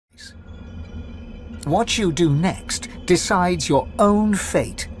What you do next decides your own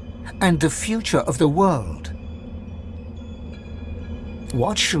fate and the future of the world.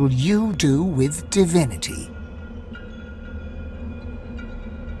 What shall you do with divinity?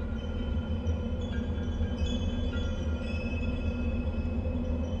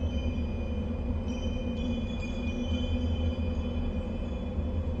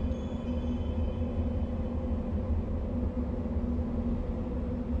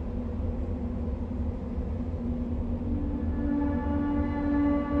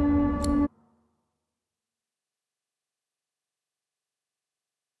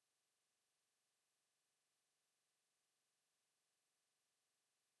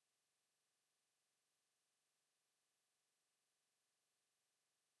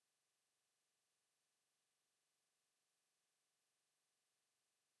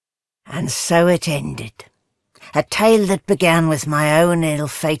 And so it ended. A tale that began with my own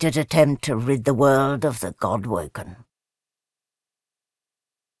ill-fated attempt to rid the world of the God-woken.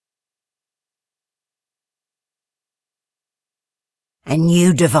 A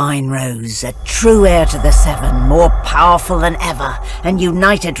new divine rose, a true heir to the Seven, more powerful than ever, and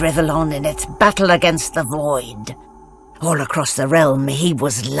united Rivellon in its battle against the void. All across the realm he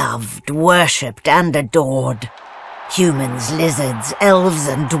was loved, worshipped and adored. Humans, lizards, elves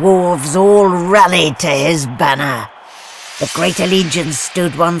and dwarves all rallied to his banner. The great allegiance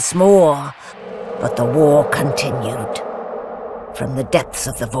stood once more, but the war continued. From the depths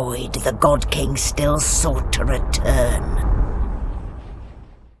of the void, the God King still sought to return.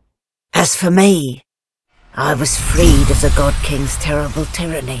 As for me, I was freed of the God King's terrible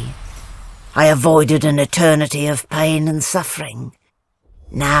tyranny. I avoided an eternity of pain and suffering.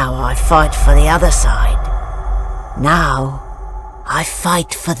 Now I fight for the other side. Now, I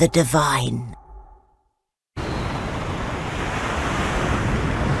fight for the divine.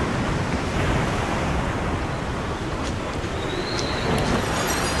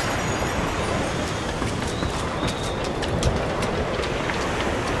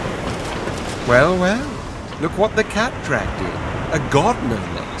 Well, well, look what the cat dragged in. A god, no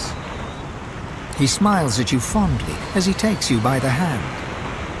less. He smiles at you fondly as he takes you by the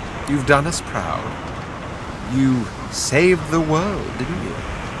hand. You've done us proud. You saved the world, didn't you?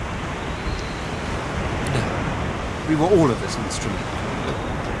 No, we were all of us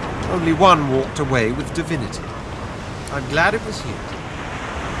instrumental. Only one walked away with divinity. I'm glad it was you.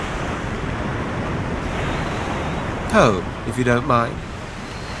 Home, if you don't mind.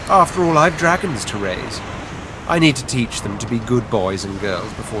 After all, I've dragons to raise. I need to teach them to be good boys and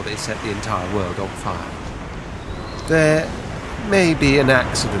girls before they set the entire world on fire. There may be an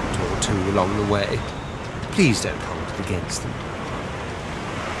accident or two along the way. Please don't hold it against them.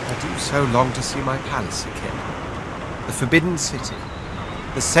 I do so long to see my palace again. The Forbidden City.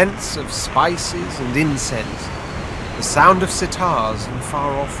 The scents of spices and incense. The sound of sitars in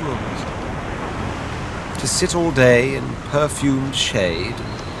far-off rooms. To sit all day in perfumed shade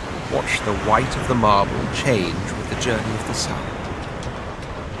and watch the white of the marble change with the journey of the sun.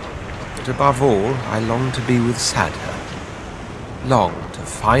 But above all, I long to be with Sadha. Long to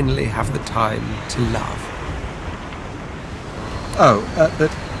finally have the time to love. Oh,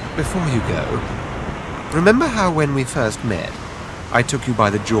 but before you go, remember how when we first met, I took you by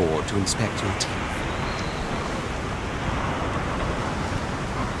the jaw to inspect your teeth?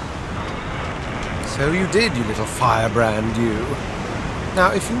 So you did, you little firebrand, you.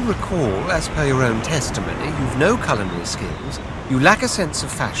 Now, if you recall, as per your own testimony, you've no culinary skills, you lack a sense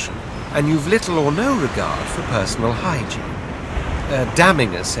of fashion, and you've little or no regard for personal hygiene. A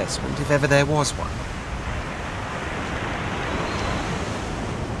damning assessment, if ever there was one.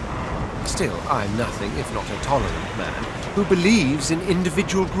 Still, I'm nothing if not a tolerant man who believes in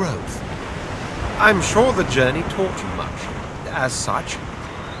individual growth. I'm sure the journey taught you much. As such,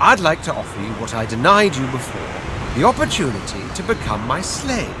 I'd like to offer you what I denied you before, the opportunity to become my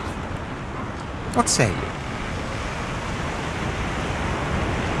slave. What say you?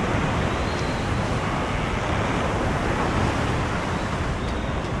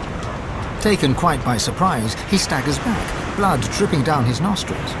 Taken quite by surprise, he staggers back, blood dripping down his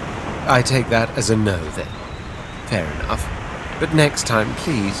nostrils. I take that as a no, then. Fair enough. But next time,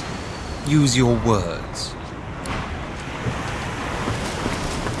 please, use your words.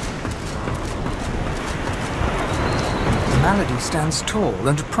 Malady stands tall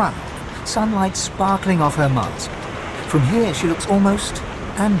and proud, sunlight sparkling off her mask. From here, she looks almost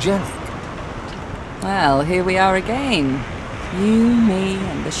angelic. Well, here we are again. You, me,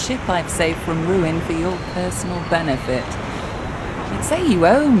 and the ship I've saved from ruin for your personal benefit. You'd say you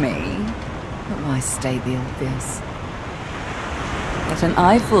owe me, but why state the obvious? Let an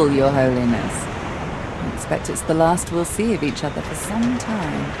eye fool, Your Holiness. I expect it's the last we'll see of each other for some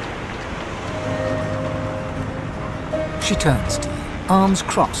time. She turns to you, arms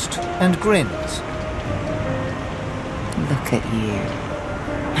crossed, and grins. Look at you.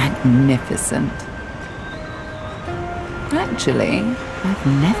 Magnificent. Actually, I've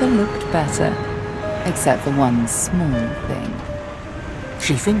never looked better. Except for one small thing.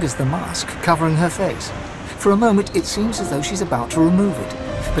 She fingers the mask covering her face. For a moment, it seems as though she's about to remove it,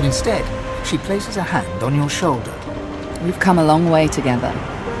 but instead, she places a hand on your shoulder. We've come a long way together.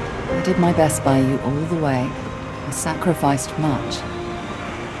 I did my best by you all the way. I sacrificed much.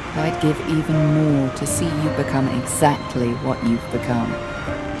 But I'd give even more to see you become exactly what you've become.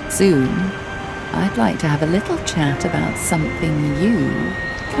 Soon, I'd like to have a little chat about something you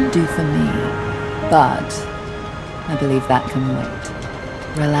can do for me. But I believe that can wait.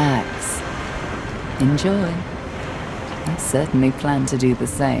 Relax. Enjoy. I certainly plan to do the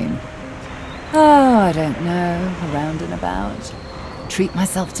same. Oh, I don't know, around and about. Treat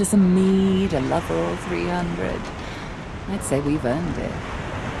myself to some mead, a Loverall 300. I'd say we've earned it.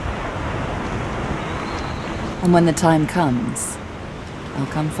 And when the time comes, I'll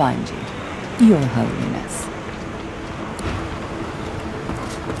come find you, Your Holiness.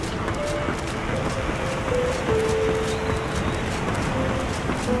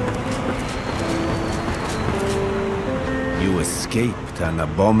 You escaped an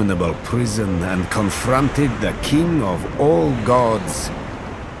abominable prison and confronted the king of all gods,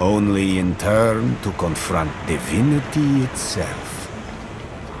 only in turn to confront divinity itself.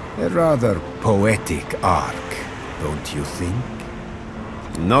 A rather poetic arc, don't you think?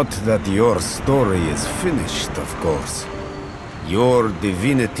 Not that your story is finished, of course. Your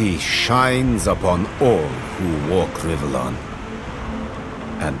divinity shines upon all who walk Rivellon.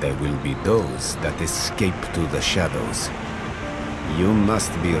 And there will be those that escape to the shadows. You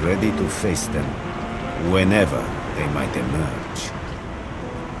must be ready to face them, whenever they might emerge.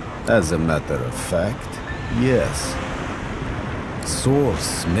 As a matter of fact, yes.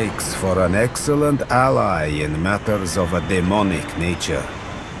 Source makes for an excellent ally in matters of a demonic nature.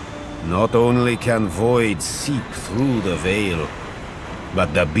 Not only can Void seep through the veil,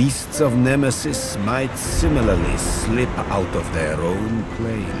 but the beasts of Nemesis might similarly slip out of their own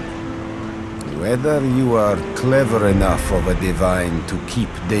plane. Whether you are clever enough of a divine to keep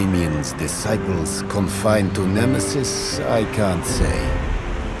Damien's disciples confined to Nemesis, I can't say.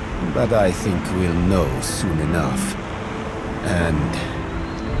 But I think we'll know soon enough.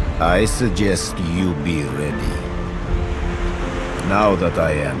 And I suggest you be ready. Now that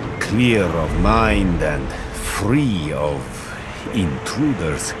I am clear of mind and free of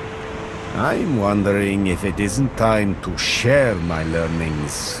intruders, I'm wondering if it isn't time to share my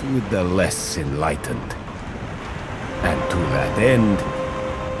learnings with the less enlightened. And to that end,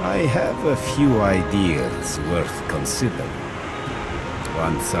 I have a few ideas worth considering.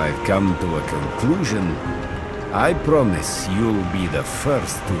 Once I've come to a conclusion, I promise you'll be the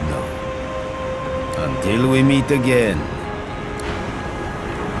first to know. Until we meet again.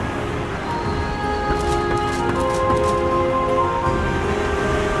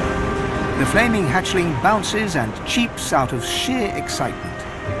 The flaming hatchling bounces and cheeps out of sheer excitement.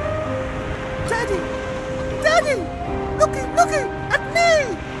 Daddy! Daddy! Looky at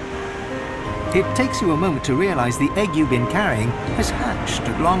me! It takes you a moment to realize the egg you've been carrying has hatched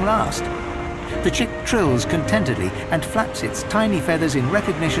at long last. The chick trills contentedly and flaps its tiny feathers in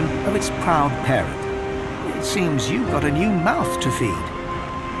recognition of its proud parent. It seems you've got a new mouth to feed.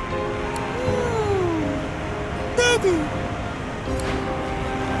 Daddy!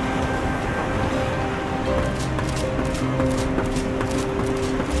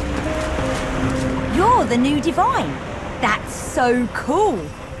 You're the new Divine. That's so cool.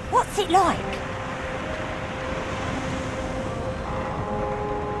 What's it like?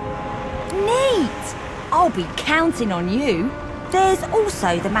 Neat. I'll be counting on you. There's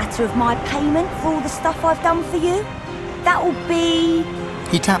also the matter of my payment for all the stuff I've done for you. That'll be...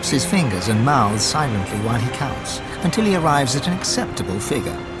 He taps his fingers and mouths silently while he counts, until he arrives at an acceptable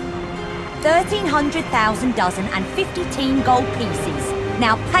figure. 1,300,000 dozen and 50 gold pieces.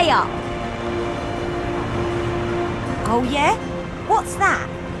 Now pay up. Oh yeah? What's that?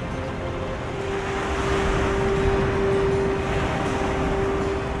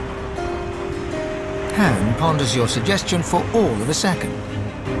 Han ponders your suggestion for all of a second.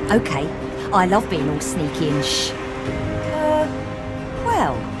 Okay, I love being all sneaky and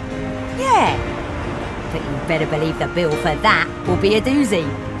well, yeah. But you better believe the bill for that will be a doozy.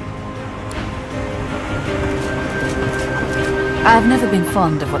 I've never been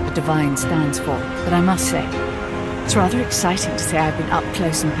fond of what the Divine stands for, but I must say, it's rather exciting to say I've been up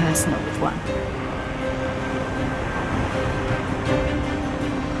close and personal with one.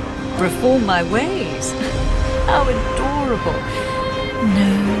 reform my ways. How adorable.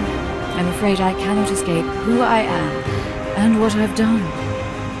 No, I'm afraid I cannot escape who I am and what I've done.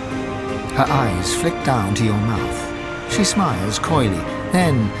 Her eyes flick down to your mouth. She smiles coyly,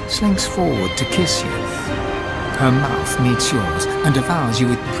 then slinks forward to kiss you. Her mouth meets yours and devours you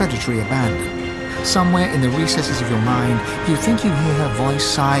with predatory abandon. Somewhere in the recesses of your mind, you think you hear her voice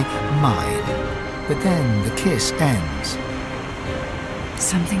sigh, "mine." But then the kiss ends.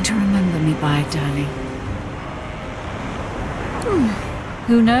 Something to remember me by, darling.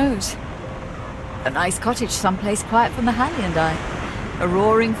 Who knows? A nice cottage someplace quiet from the Halley and I. A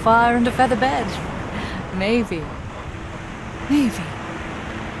roaring fire and a feather bed. Maybe. Maybe.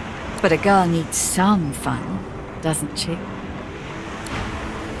 But a girl needs some fun, doesn't she?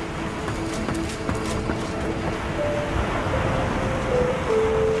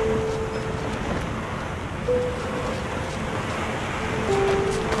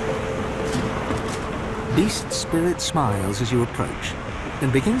 Beast Spirit smiles as you approach,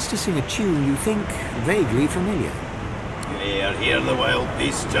 and begins to sing a tune you think vaguely familiar. Here the wild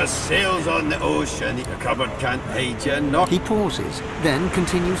beast just sails on the ocean. The cupboard can't hide you, not. He pauses, then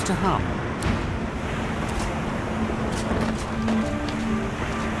continues to hum.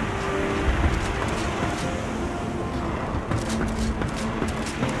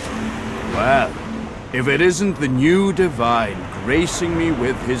 Well, if it isn't the new Divine gracing me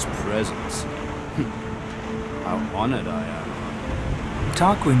with his presence. How honored I am.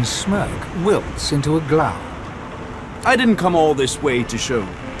 Tarquin's smirk wilts into a glow. I didn't come all this way to show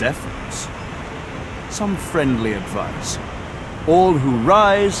deference. Some friendly advice. All who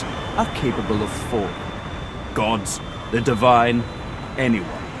rise are capable of falling. Gods, the Divine, anyone.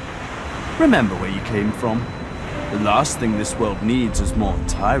 Remember where you came from. The last thing this world needs is more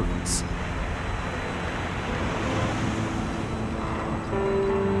tyrants.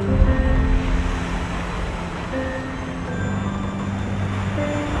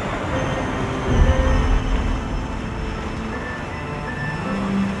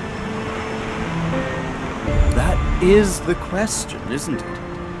 Is the question, isn't it?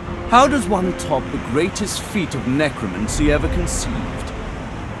 How does one top the greatest feat of necromancy ever conceived?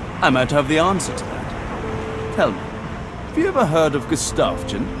 I might have the answer to that. Tell me, have you ever heard of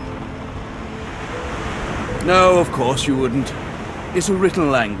Gustafsson? No, of course you wouldn't. It's a written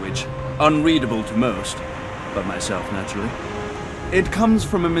language, unreadable to most, but myself naturally. It comes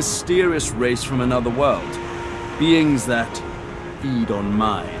from a mysterious race from another world, beings that feed on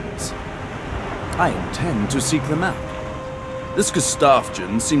minds. I intend to seek them out. This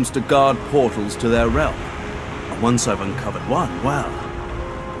Gustafsson seems to guard portals to their realm. And once I've uncovered one, well,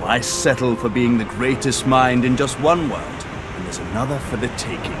 why settle for being the greatest mind in just one world, and there's another for the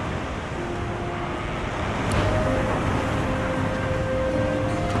taking?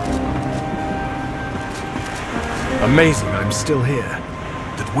 Amazing I'm still here.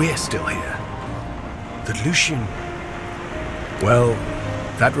 That we're still here. That Lucian... Well,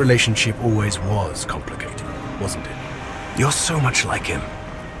 that relationship always was complicated, wasn't it? You're so much like him.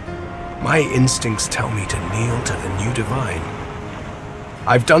 My instincts tell me to kneel to the new Divine.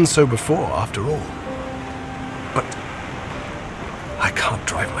 I've done so before, after all. But I can't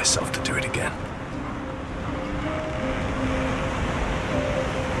drive myself to do it again.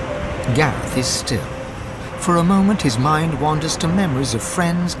 Gareth is still. For a moment his mind wanders to memories of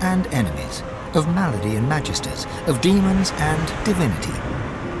friends and enemies, of malady and magisters, of demons and divinity.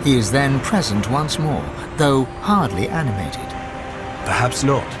 He is then present once more, though hardly animated. Perhaps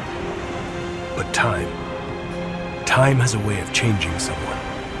not. But time. Time has a way of changing someone.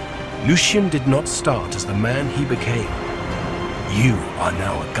 Lucian did not start as the man he became. You are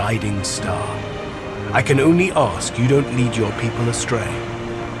now a guiding star. I can only ask you don't lead your people astray.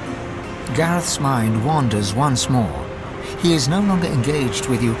 Gareth's mind wanders once more. He is no longer engaged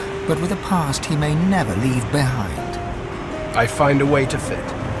with you, but with a past he may never leave behind. I find a way to fit.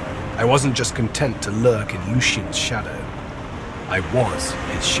 I wasn't just content to lurk in Lucian's shadow. I was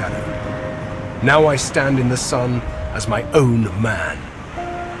his shadow. Now I stand in the sun as my own man.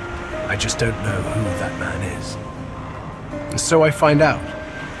 I just don't know who that man is. And so I find out.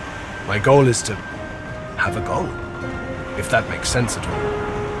 My goal is to have a goal, if that makes sense at all.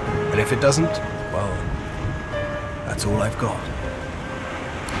 And if it doesn't, well, that's all I've got.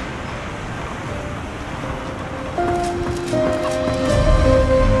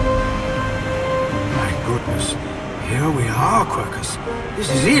 Goodness. Here we are, Quercus. This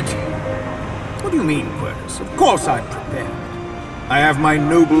is it. What do you mean, Quercus? Of course I'm prepared. I have my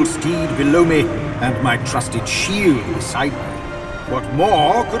noble steed below me, and my trusted shield beside me. What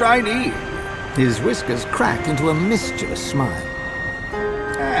more could I need? His whiskers crack into a mischievous smile.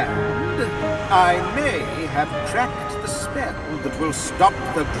 And I may have cracked the spell that will stop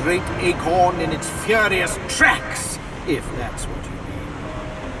the great acorn in its furious tracks, if that's what you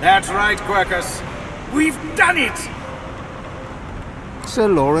mean. That's right, Quercus. We've done it! Sir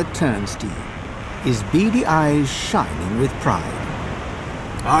Laura turns to you, his beady eyes shining with pride.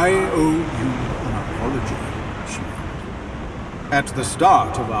 I owe you an apology, she added. At the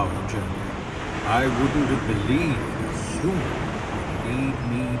start of our journey, I wouldn't have believed a human would lead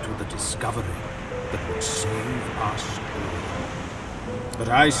me to the discovery that would save us all. But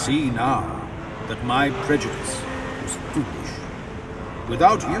I see now that my prejudice was foolish.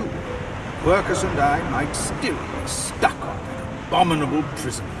 Without you, Quercus and I might still be stuck on that abominable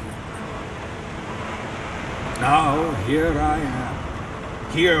prison. Now, here I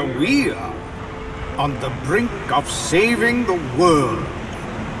am. Here we are, on the brink of saving the world.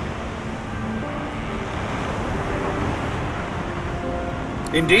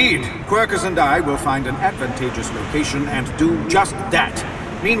 Indeed, Quercus and I will find an advantageous location and do just that.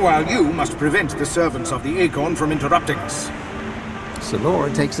 Meanwhile, you must prevent the servants of the Acorn from interrupting us. Sir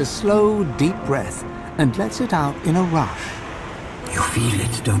Laura takes a slow, deep breath and lets it out in a rush. You feel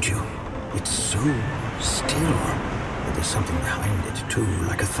it, don't you? It's so still. But there's something behind it, too,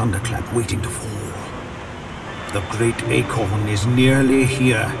 like a thunderclap waiting to fall. The great Acorn is nearly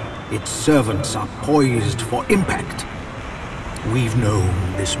here. Its servants are poised for impact. We've known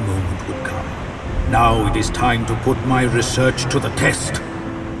this moment would come. Now it is time to put my research to the test.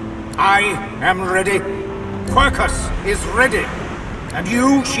 I am ready. Quercus is ready. And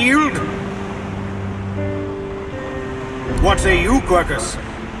you, Shield? What say you, Quercus?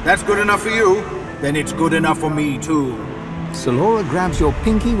 That's good enough for you? Then it's good enough for me, too. Sir Laura grabs your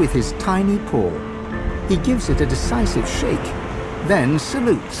pinky with his tiny paw. He gives it a decisive shake, then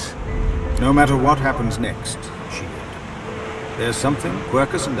salutes. No matter what happens next, Shield, there's something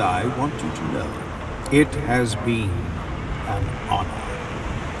Quercus and I want you to know. It has been an honor.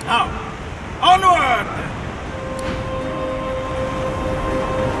 Now, onward!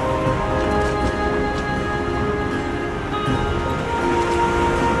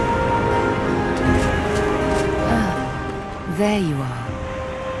 There you are.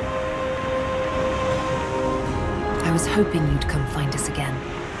 I was hoping you'd come find us again.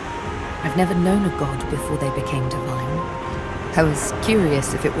 I've never known a god before they became divine. I was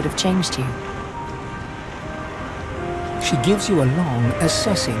curious if it would have changed you. She gives you a long,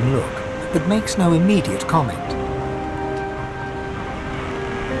 assessing look, but makes no immediate comment.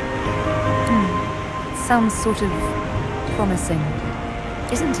 Sounds sort of promising.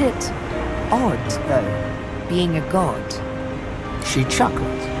 Isn't it odd, though, being a god? She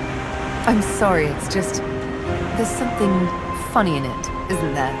chuckles. I'm sorry, it's just... there's something funny in it,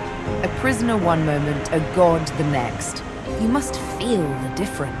 isn't there? A prisoner one moment, a god the next. You must feel the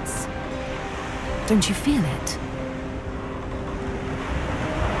difference. Don't you feel it?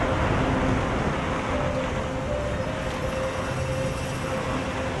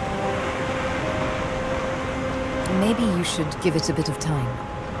 Maybe you should give it a bit of time.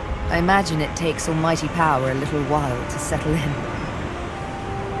 I imagine it takes almighty power a little while to settle in.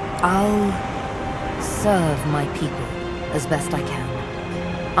 I'll serve my people as best I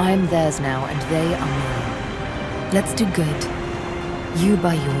can. I'm theirs now, and they are mine. Let's do good. You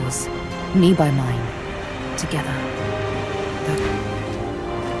by yours, me by mine. Together.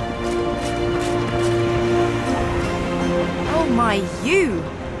 Oh my, you!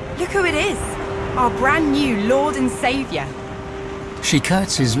 Look who it is! Our brand new Lord and Saviour. She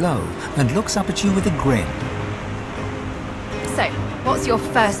curtsies low and looks up at you with a grin. So, what's your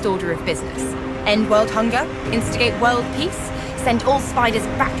first order of business? End world hunger? Instigate world peace? Send all spiders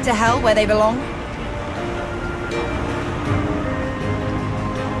back to hell where they belong?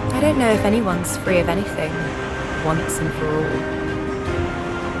 I don't know if anyone's free of anything, once and for all.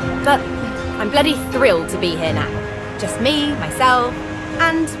 But I'm bloody thrilled to be here now. Just me, myself,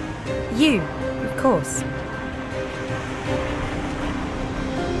 and you, of course.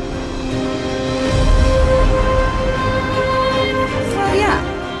 So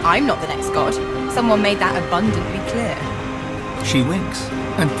yeah, I'm not the next god. Someone made that abundantly clear. She winks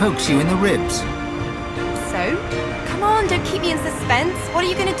and pokes you in the ribs. So? Come on, don't keep me in suspense. What are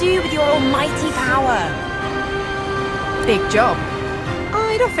you going to do with your almighty power? Big job.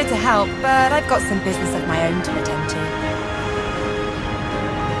 I'd offer to help, but I've got some business of my own to attend to.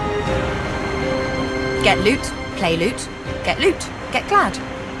 Get loot, play loot, get loot, get glad.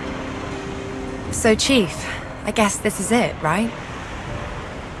 So, Chief, I guess this is it, right?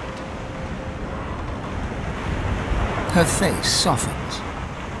 Her face softens.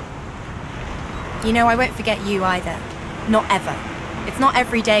 You know, I won't forget you either. Not ever. It's not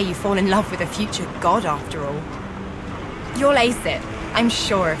every day you fall in love with a future god, after all. You'll ace it. I'm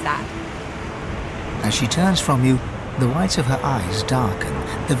sure of that. As she turns from you, the whites of her eyes darken,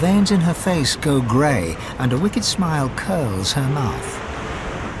 the veins in her face go grey, and a wicked smile curls her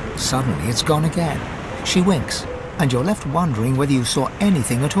mouth. Suddenly it's gone again. She winks, and you're left wondering whether you saw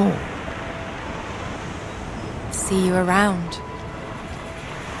anything at all. See you around.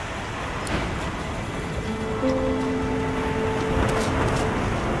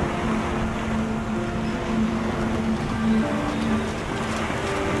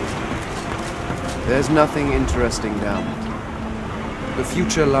 There's nothing interesting down. The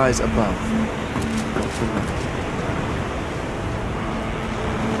future lies above.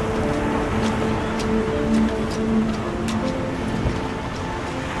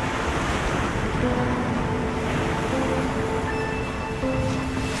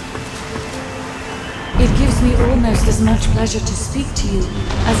 It gives me almost as much pleasure to speak to you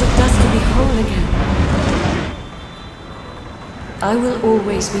as it does to be whole again. I will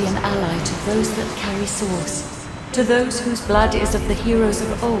always be an ally to those that carry swords, to those whose blood is of the heroes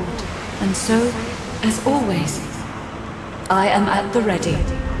of old, and so, as always, I am at the ready.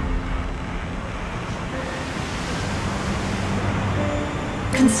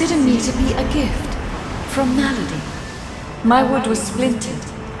 Consider me to be a gift from Malady. My wood was splintered,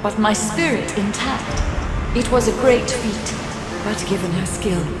 but my spirit intact. It was a great feat, but given her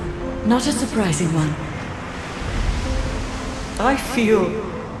skill, not a surprising one. I feel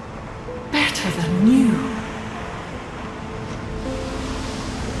better than new.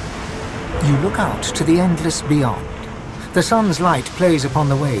 You look out to the endless beyond. The sun's light plays upon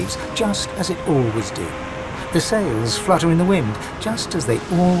the waves, just as it always did. The sails flutter in the wind, just as they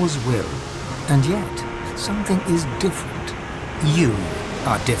always will. And yet, something is different. You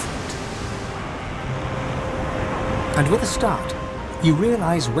are different. And with a start, you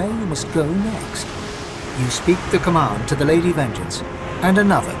realize where you must go next. You speak the command to the Lady Vengeance, and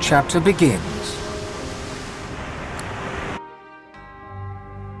another chapter begins.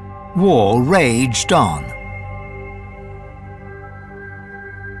 War raged on.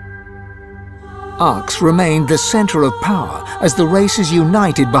 Arx remained the center of power as the races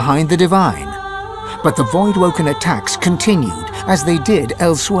united behind the Divine. But the Voidwoken attacks continued as they did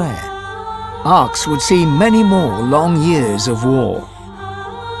elsewhere. Arx would see many more long years of war.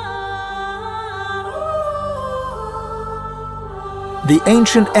 The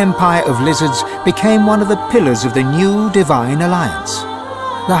ancient empire of lizards became one of the pillars of the new Divine Alliance.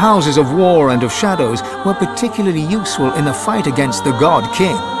 The houses of war and of shadows were particularly useful in the fight against the God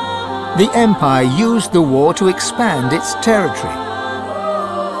King. The empire used the war to expand its territory.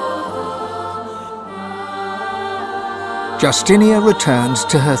 Justinia returned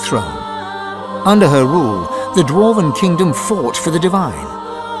to her throne. Under her rule, the Dwarven kingdom fought for the Divine,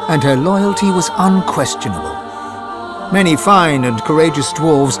 and her loyalty was unquestionable. Many fine and courageous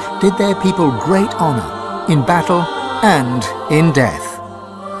dwarves did their people great honor, in battle and in death.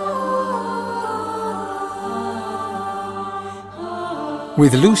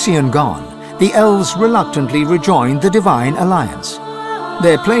 With Lucian gone, the elves reluctantly rejoined the Divine Alliance.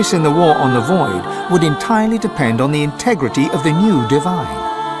 Their place in the war on the Void would entirely depend on the integrity of the new Divine.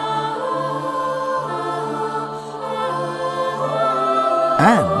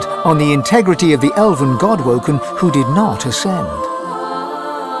 And on the integrity of the elven Godwoken who did not ascend.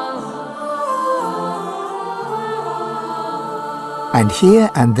 And here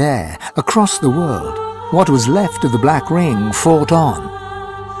and there, across the world, what was left of the Black Ring fought on.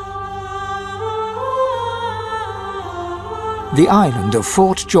 The island of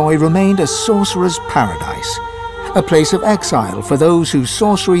Fort Joy remained a sorcerer's paradise, a place of exile for those whose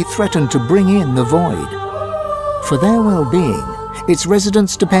sorcery threatened to bring in the Void. For their well-being, its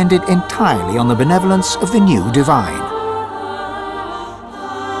residents depended entirely on the benevolence of the new Divine.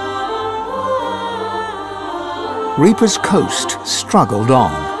 Reaper's Coast struggled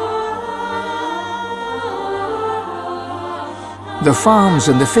on. The farms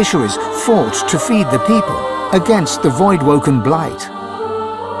and the fisheries fought to feed the people against the Voidwoken blight.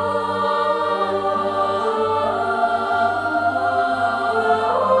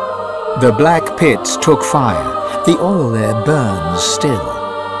 The black pits took fire. The oil there burns still.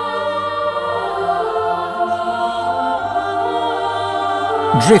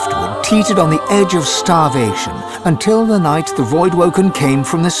 Driftwood teetered on the edge of starvation until the night the Voidwoken came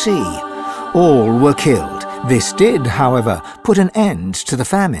from the sea. All were killed. This did, however, put an end to the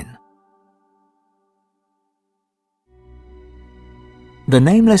famine. The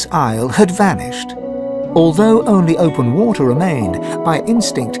nameless isle had vanished. Although only open water remained, by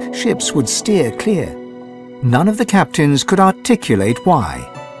instinct ships would steer clear. none of the captains could articulate why.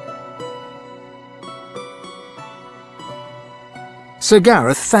 Sir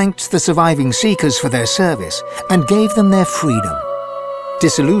Gareth thanked the surviving Seekers for their service and gave them their freedom.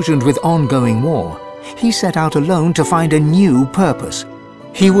 Disillusioned with ongoing war, he set out alone to find a new purpose.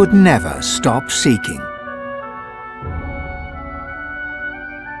 He would never stop seeking.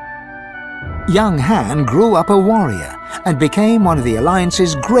 Young Han grew up a warrior and became one of the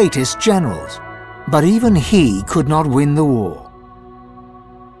Alliance's greatest generals. But even he could not win the war.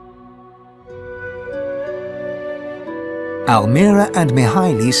 Almira and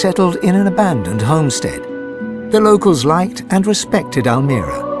Mihaili settled in an abandoned homestead. The locals liked and respected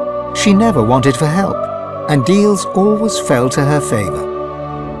Almira. She never wanted for help, and deals always fell to her favor.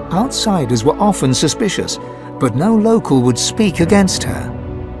 Outsiders were often suspicious, but no local would speak against her.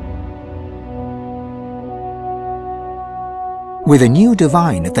 With a new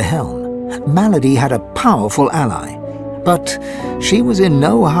divine at the helm, Malady had a powerful ally, but she was in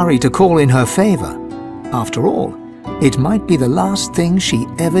no hurry to call in her favor. After all, it might be the last thing she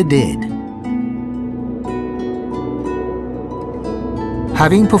ever did.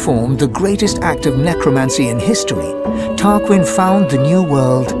 Having performed the greatest act of necromancy in history, Tarquin found the new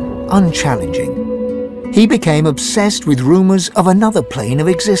world unchallenging. He became obsessed with rumors of another plane of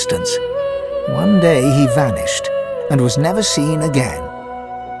existence. One day he vanished and was never seen again.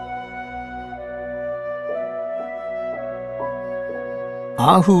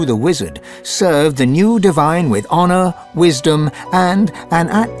 Ahu the wizard served the new divine with honor, wisdom, and an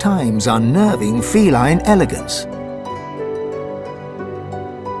at times unnerving feline elegance.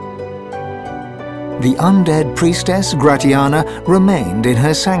 The undead priestess Gratiana remained in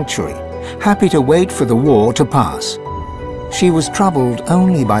her sanctuary, happy to wait for the war to pass. She was troubled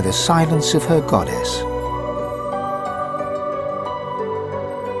only by the silence of her goddess.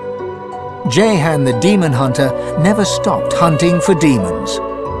 Jehan the demon hunter never stopped hunting for demons.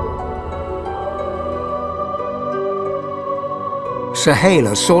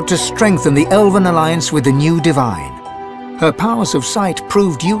 Sahala sought to strengthen the Elven alliance with the new divine. Her powers of sight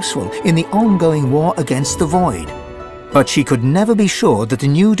proved useful in the ongoing war against the Void, but she could never be sure that the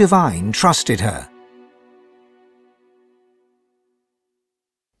new divine trusted her.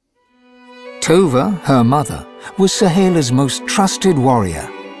 Tova, her mother, was Sahala's most trusted warrior.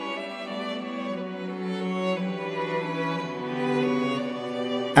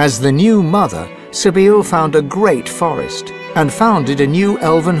 As the new mother, Sabine found a great forest and founded a new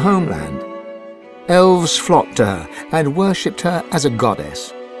elven homeland. Elves flocked to her and worshipped her as a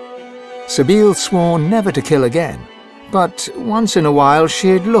goddess. Sabine swore never to kill again, but once in a while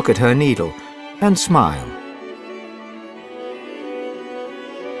she'd look at her needle and smile.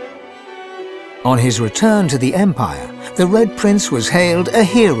 On his return to the Empire, the Red Prince was hailed a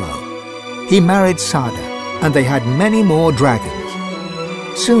hero. He married Sada, and they had many more dragons.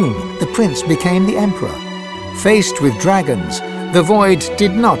 Soon, the prince became the emperor. Faced with dragons, the Void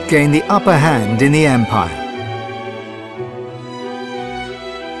did not gain the upper hand in the Empire.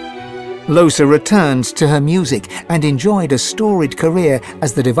 Lohse returned to her music and enjoyed a storied career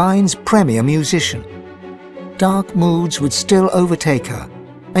as the Divine's premier musician. Dark moods would still overtake her,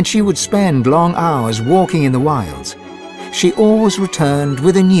 and she would spend long hours walking in the wilds. She always returned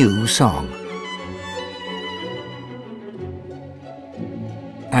with a new song.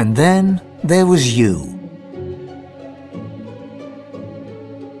 And then there was you.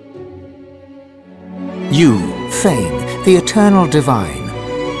 You, Fane, the eternal divine.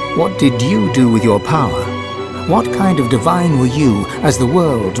 What did you do with your power? What kind of divine were you as the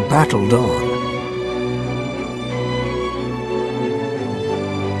world battled on?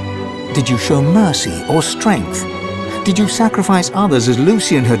 Did you show mercy or strength? Did you sacrifice others as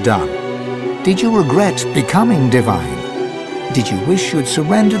Lucian had done? Did you regret becoming divine? Did you wish you had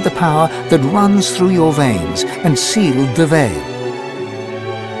surrendered the power that runs through your veins and sealed the veil?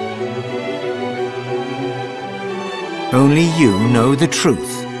 Only you know the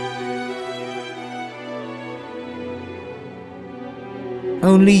truth.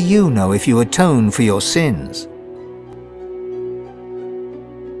 Only you know if you atone for your sins.